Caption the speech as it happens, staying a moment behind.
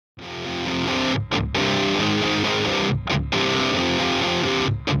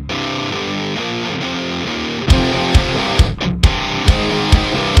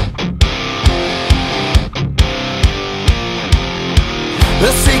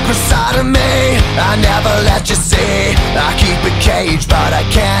secret side of me I never let you see. I keep it caged but I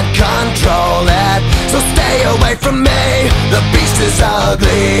can't control it. So stay away from me, the beast is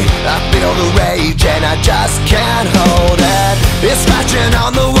ugly. I feel the rage and I just can't hold it. It's scratching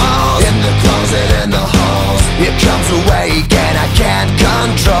on the walls, in the closet, in the halls. It comes awake and I can't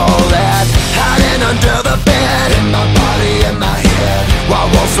control it. Hiding under the bed, in my body, in my head. Why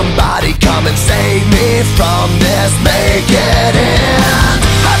won't somebody come and save me from this? Make it end.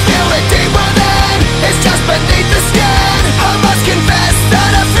 I feel it deep within, it's just beneath the skin. I must confess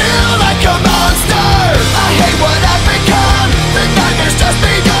that I feel like a monster. I hate what I've become, the nightmare's just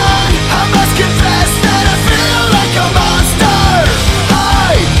begun. I must confess that I feel like a monster.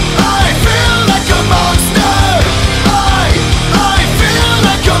 I feel like a monster. I feel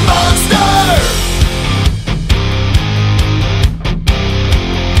like a monster.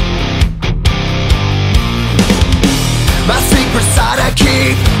 My secret side I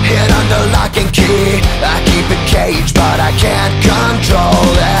keep hid under lock and key. I keep it caged but I can't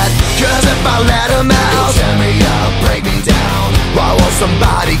control it. Cause if I let him out, he'll tear me up, break me down. Why won't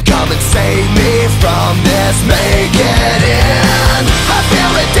somebody come and save me from this? Make it end. I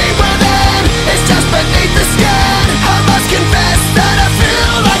feel it deep within, it's just beneath the skin. I must confess that I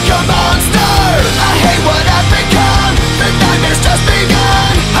feel like a monster. I hate what I've become, the nightmare's just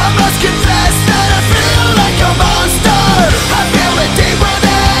begun. I must confess that I feel like a monster. I feel it deep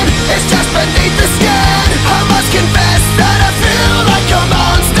within, it's just beneath the skin. I must confess that I feel like a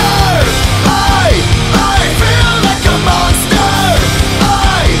monster. I feel like a monster.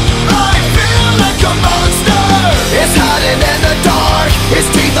 I feel like a monster. It's hiding in the dark, its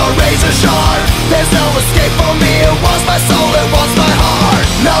teeth are razor sharp. There's no escape for me, it wants my soul, it wants my heart.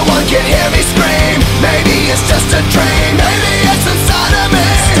 No one can hear me scream, maybe it's just a dream. Maybe it's inside of me.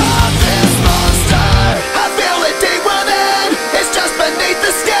 Stop this monster. I feel it deep within, it's just beneath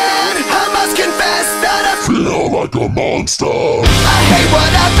the skin. I must confess that I feel like a monster. I hate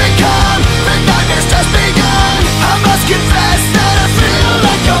what I've become, the nightmare's just begun. I must confess that I feel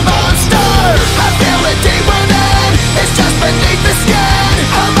like a monster. I feel it deep within, it's just